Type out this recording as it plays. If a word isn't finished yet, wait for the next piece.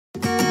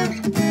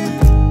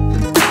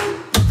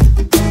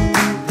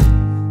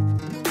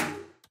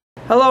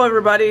Hello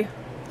everybody.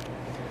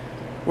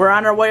 We're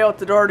on our way out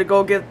the door to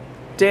go get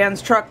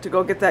Dan's truck to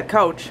go get that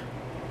couch.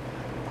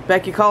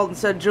 Becky called and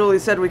said Julie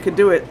said we could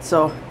do it,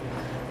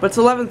 but it's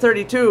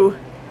 11:32,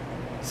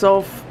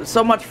 so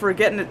much for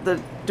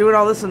doing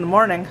all this in the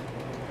morning.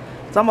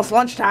 It's almost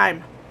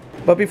lunchtime.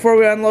 But before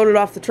we unload it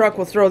off the truck,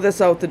 we'll throw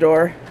this out the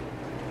door.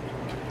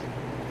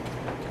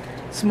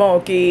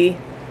 Smokey,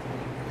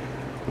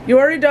 you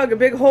already dug a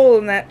big hole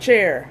in that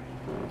chair.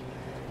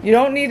 You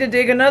don't need to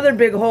dig another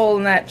big hole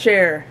in that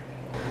chair.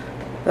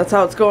 That's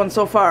how it's going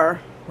so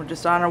far. We're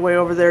just on our way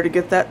over there to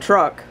get that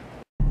truck.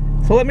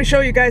 So let me show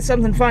you guys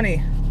something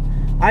funny.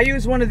 I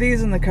use one of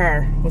these in the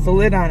car with a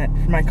lid on it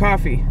for my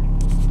coffee.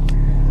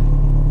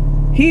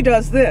 He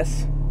does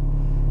this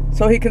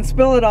so he can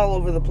spill it all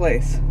over the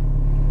place.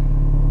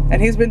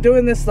 And he's been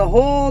doing this the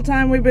whole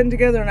time we've been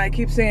together, and I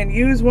keep saying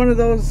use one of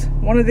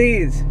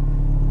these.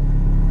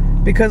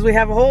 Because we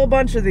have a whole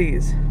bunch of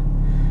these.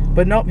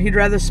 But nope, he'd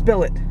rather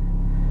spill it.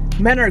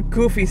 Men are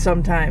goofy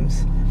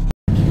sometimes.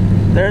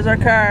 There's our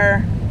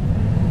car,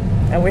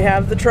 and we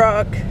have the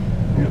truck. Yep,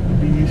 the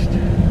beast.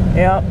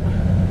 Yep.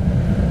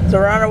 So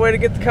we're on our way to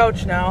get the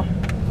couch now.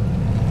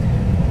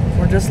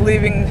 We're just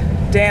leaving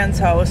Dan's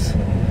house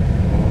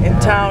in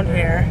town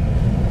here.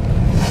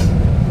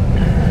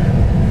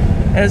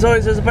 And as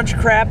always, there's a bunch of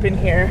crap in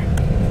here.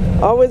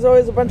 Always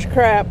a bunch of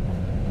crap.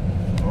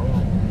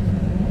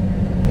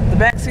 The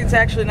back seat's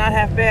actually not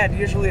half bad.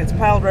 Usually it's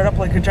piled right up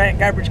like a giant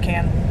garbage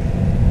can.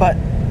 But,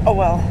 oh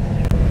well.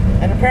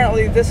 And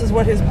apparently this is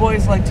what his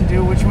boys like to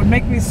do, which would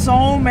make me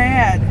so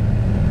mad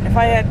if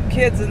I had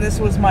kids and this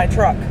was my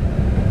truck.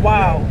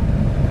 Wow.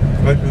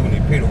 Especially when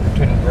you paid over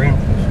 10 grand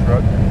for this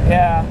truck.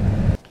 Yeah.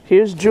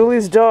 Here's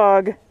Julie's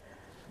dog.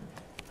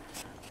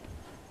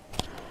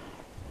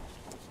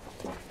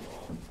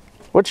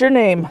 What's your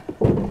name?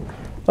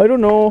 I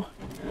don't know.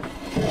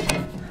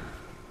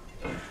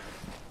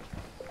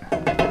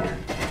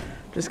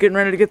 Just getting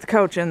ready to get the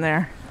couch in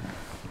there.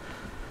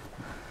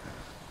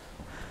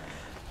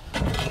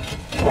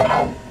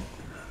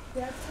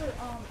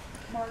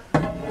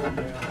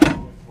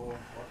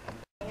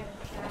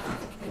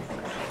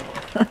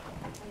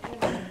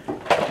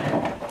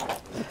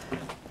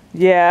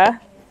 Yeah.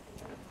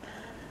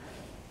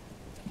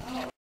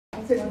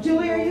 I said,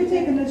 Julie, are you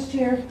taking this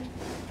chair?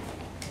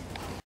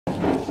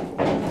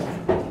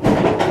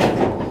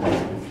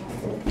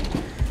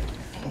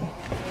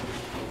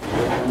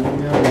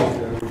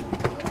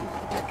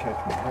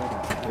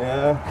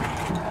 Yeah.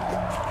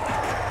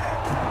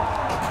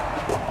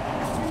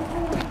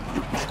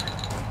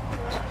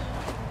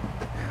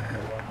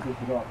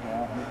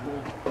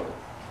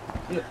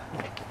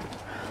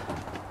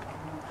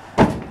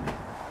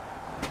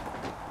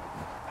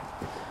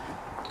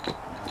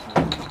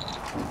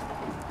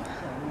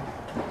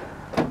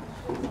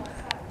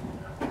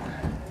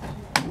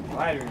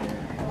 Lighter here.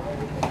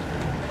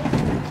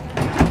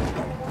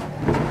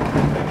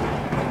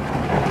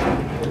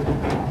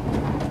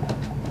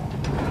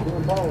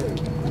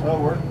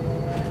 That'll work.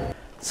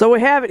 So we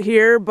have it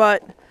here,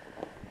 but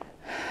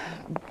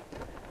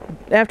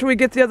after we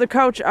get the other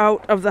couch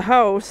out of the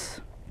house,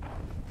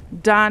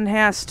 Don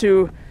has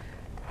to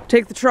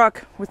take the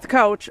truck with the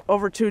couch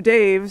over to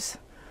Dave's,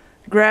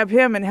 grab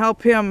him and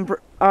help him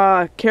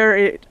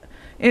carry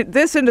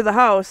this into the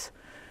house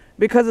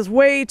because it's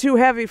way too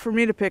heavy for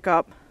me to pick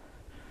up.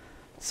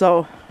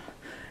 So,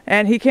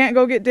 and he can't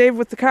go get Dave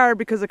with the car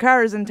because the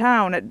car is in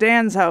town at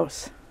Dan's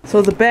house.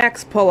 So the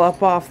backs pull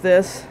up off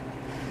this,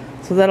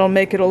 so that'll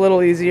make it a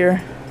little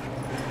easier,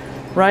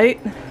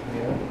 right?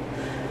 Yeah.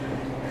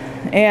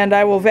 And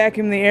I will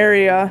vacuum the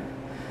area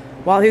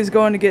while he's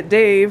going to get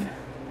Dave,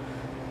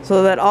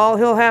 so that all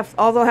they'll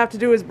have to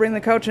do is bring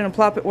the couch in and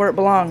plop it where it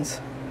belongs.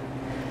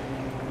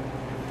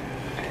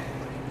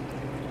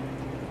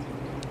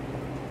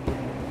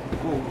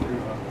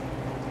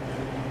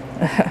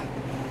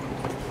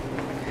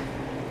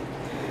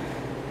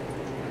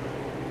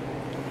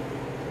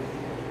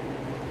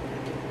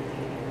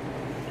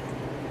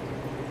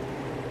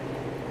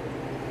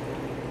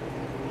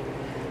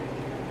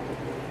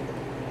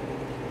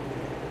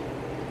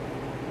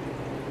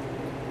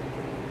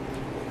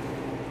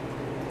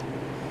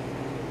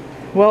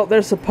 Well,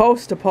 they're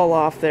supposed to pull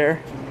off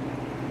there.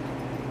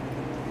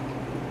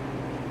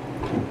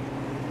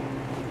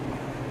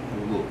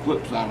 Little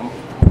flips on them.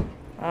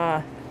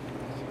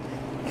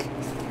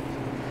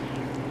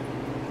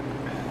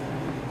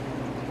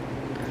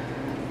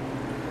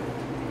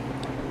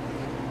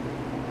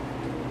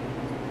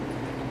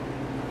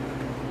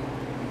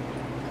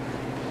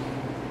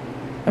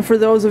 And for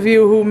those of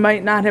you who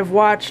might not have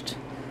watched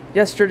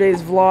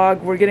yesterday's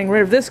vlog, we're getting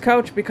rid of this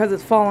couch because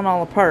it's fallen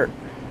all apart.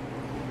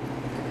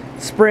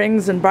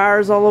 Springs and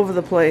bars all over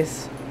the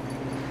place.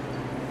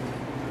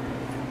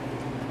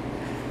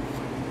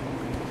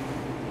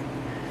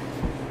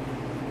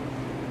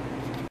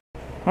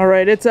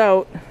 Alright, it's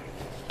out.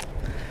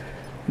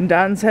 And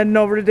Don's heading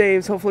over to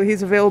Dave's. Hopefully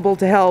he's available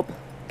to help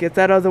get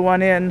that other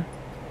one in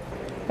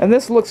And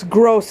this looks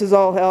gross as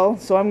all hell,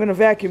 so I'm gonna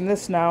vacuum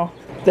this now.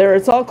 There,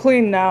 it's all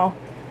clean now.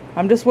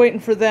 I'm just waiting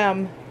for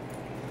them.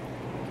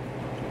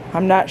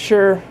 I'm not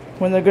sure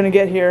when they're gonna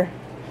get here.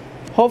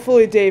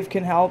 Hopefully Dave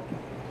can help.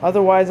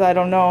 Otherwise, I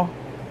don't know.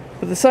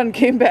 But the sun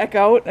came back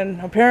out, and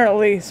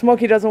apparently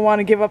Smokey doesn't want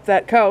to give up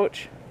that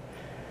couch.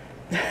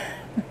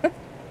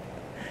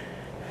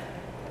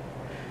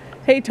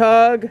 Hey,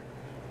 Tug.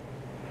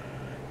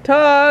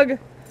 Tug.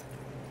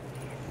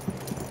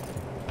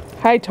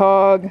 Hi,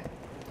 Tug.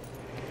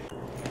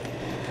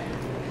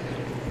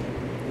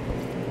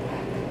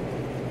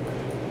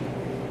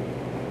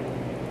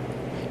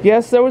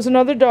 Yes, there was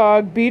another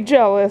dog. Be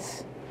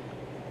jealous.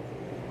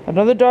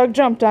 Another dog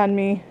jumped on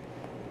me.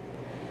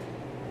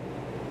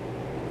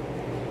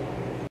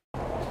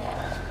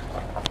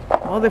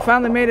 Well, they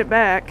finally made it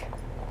back.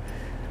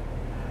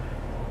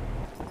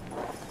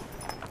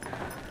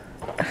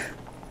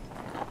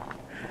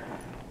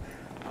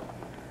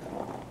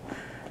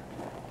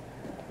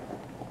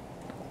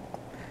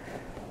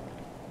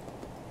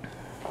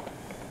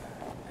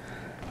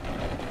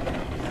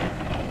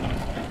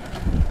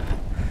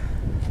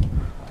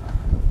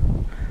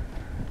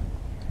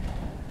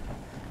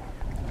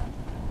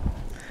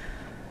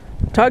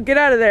 Tug, get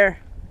out of there.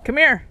 Come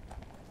here.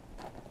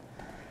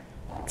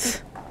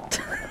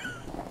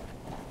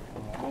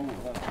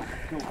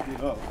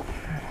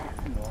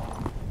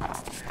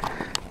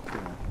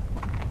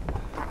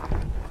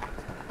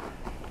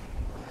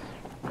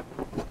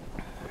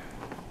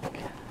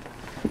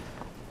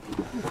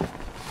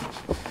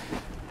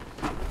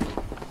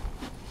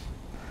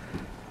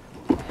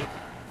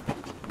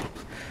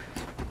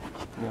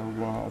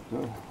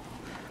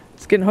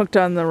 It's getting hooked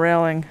on the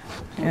railing.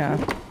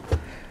 Yeah.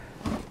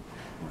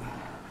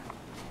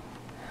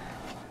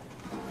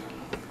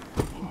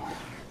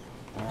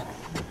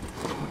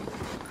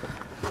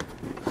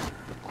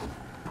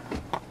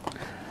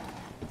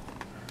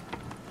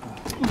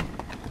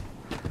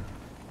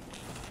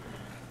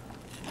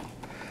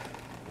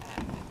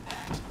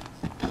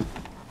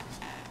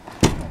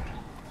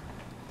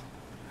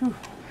 I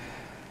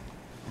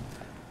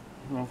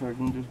don't know if I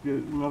can just get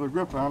another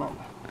grip on it.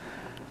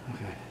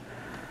 Okay.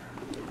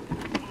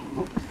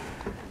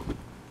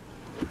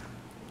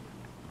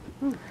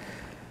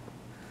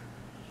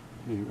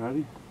 Are you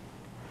ready?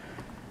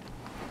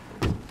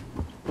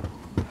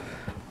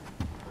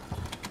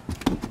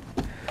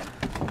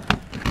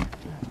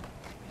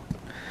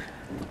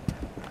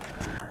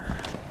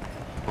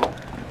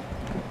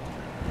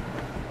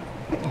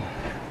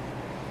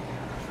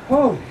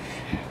 Holy shit.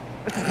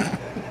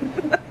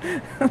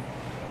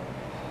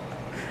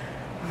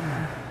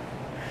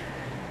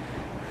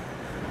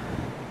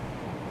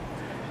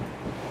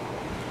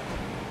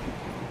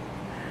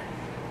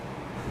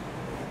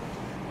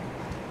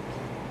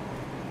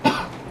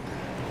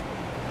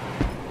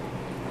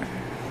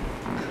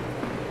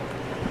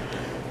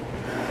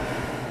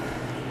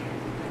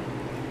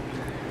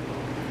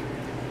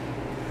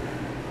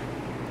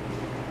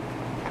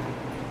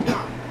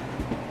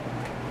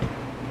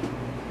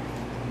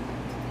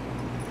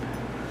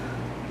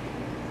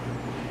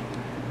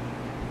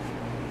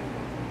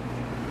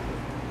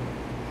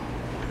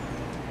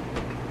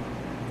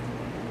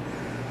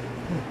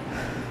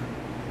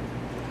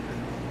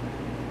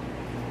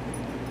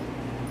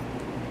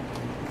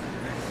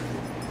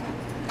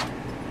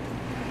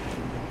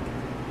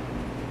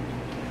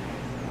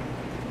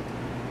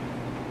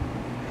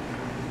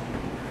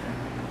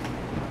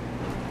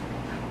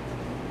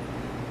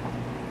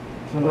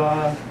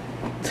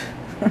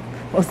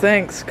 Well,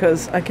 thanks,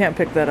 because I can't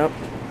pick that up.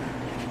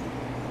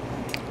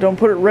 Don't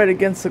put it right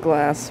against the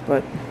glass,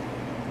 but...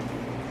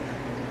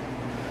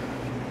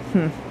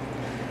 a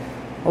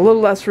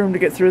little less room to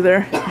get through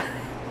there.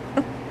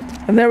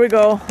 And there we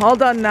go, all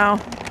done now.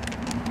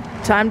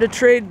 Time to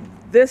trade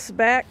this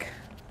back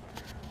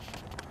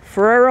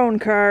for our own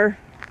car.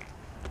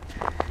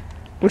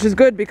 Which is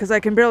good, because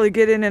I can barely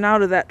get in and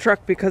out of that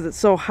truck because it's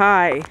so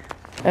high.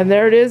 And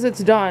there it is,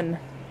 it's done.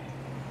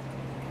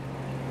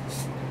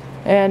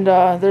 And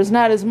there's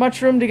not as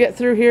much room to get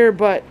through here,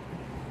 but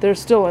there's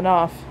still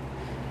enough.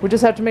 We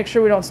just have to make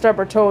sure we don't stub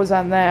our toes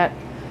on that.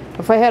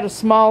 If I had a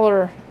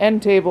smaller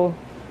end table,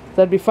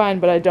 that'd be fine,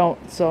 but I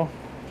don't, so.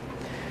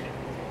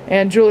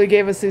 And Julie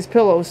gave us these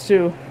pillows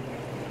too.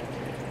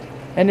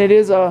 And it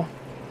is a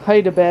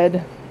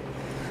hide-a-bed.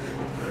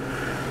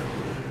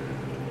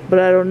 But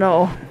I don't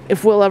know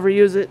if we'll ever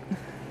use it.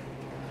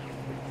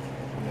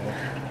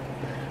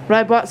 But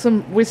I bought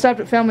some, we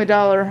stopped at Family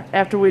Dollar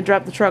after we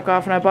dropped the truck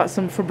off, and I bought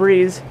some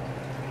Febreze.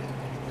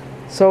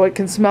 So it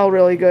can smell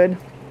really good.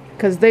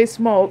 Because they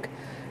smoke,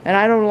 and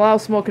I don't allow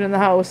smoking in the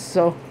house,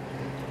 so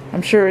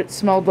I'm sure it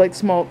smelled like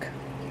smoke.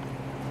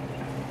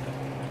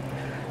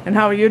 And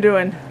how are you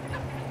doing?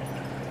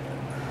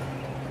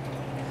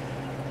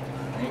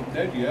 Ain't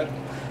dead yet.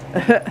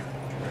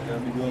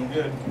 Gotta be doing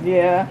good.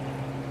 Yeah.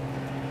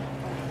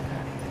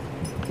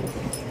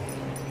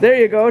 There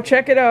you go,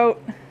 check it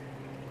out.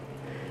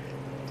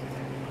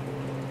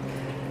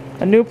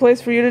 A new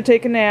place for you to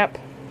take a nap.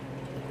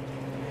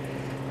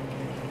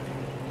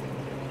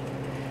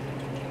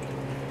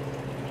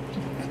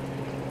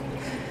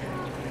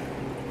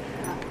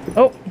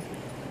 Oh,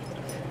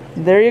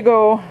 there you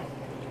go.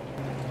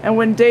 And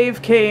when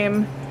Dave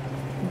came,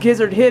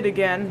 Gizzard hid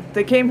again.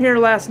 They came here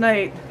last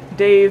night,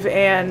 Dave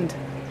and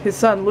his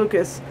son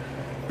Lucas,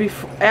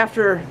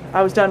 after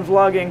I was done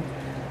vlogging.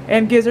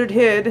 And Gizzard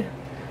hid.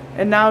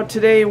 And now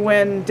today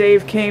when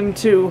Dave came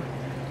to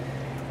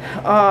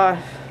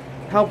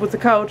help with the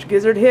couch,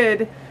 Gizzard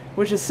hid,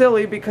 which is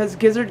silly because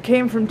Gizzard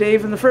came from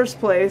Dave in the first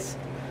place,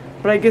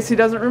 but I guess he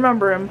doesn't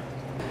remember him.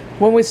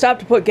 When we stopped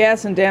to put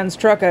gas in Dan's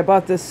truck, I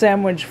bought this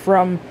sandwich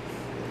from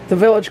the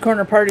Village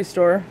Corner Party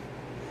Store,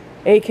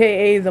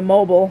 aka the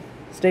Mobile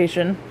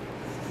Station.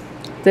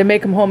 They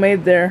make them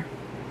homemade there,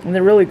 and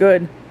they're really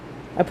good.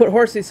 I put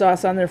horsey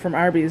sauce on there from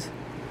Arby's.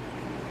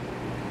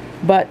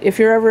 But if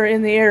you're ever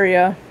in the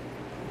area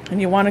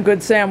and you want a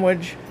good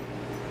sandwich,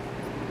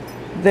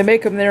 they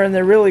make them there and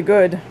they're really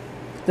good.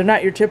 They're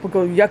not your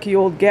typical yucky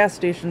old gas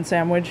station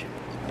sandwich.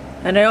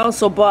 And I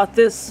also bought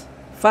this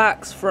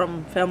fox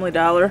from Family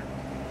Dollar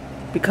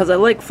because I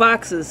like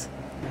foxes.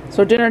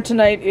 So dinner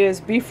tonight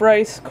is beef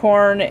rice,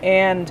 corn,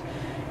 and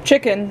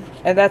chicken,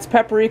 and that's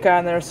paprika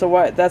on there,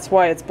 so that's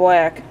why it's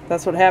black.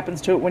 That's what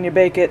happens to it when you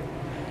bake it.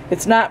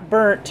 It's not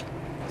burnt.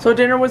 So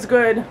dinner was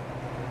good.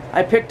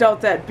 I picked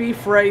out that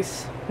beef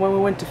rice when we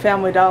went to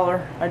Family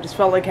Dollar. I just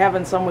felt like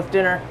having some with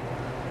dinner.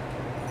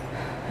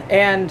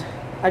 And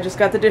I just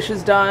got the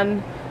dishes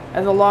done,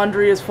 and the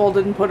laundry is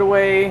folded and put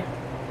away.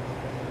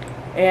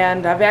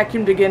 And I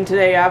vacuumed again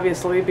today,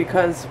 obviously,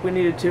 because we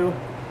needed to,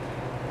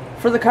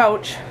 for the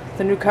couch,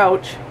 the new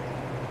couch.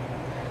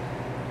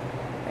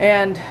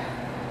 And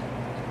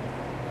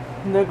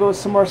there goes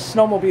some more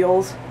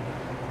snowmobiles.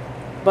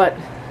 But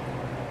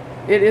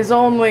it is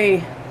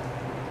only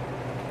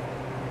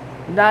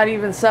not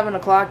even 7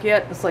 o'clock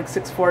yet. It's like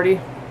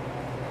 6:40.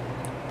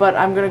 But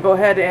I'm going to go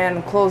ahead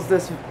and close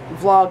this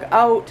vlog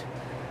out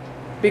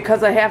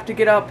because I have to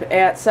get up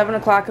at 7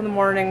 o'clock in the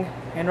morning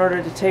in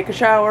order to take a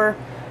shower,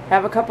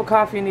 have a cup of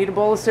coffee, and eat a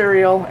bowl of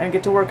cereal, and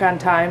get to work on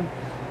time.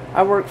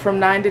 I work from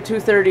 9 to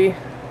 2:30,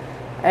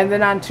 and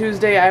then on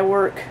Tuesday I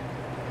work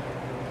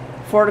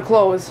 4 to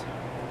close,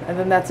 and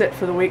then that's it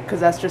for the week because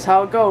that's just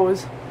how it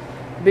goes,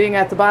 being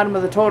at the bottom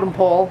of the totem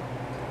pole.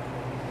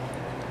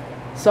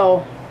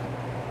 So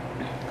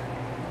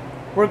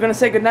we're going to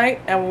say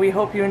goodnight, and we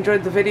hope you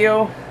enjoyed the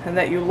video and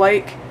that you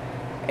like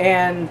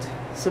and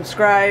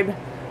subscribe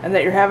and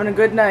that you're having a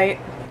good night.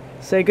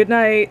 Say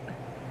goodnight.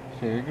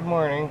 Say good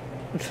morning.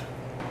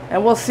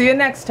 And we'll see you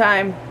next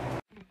time.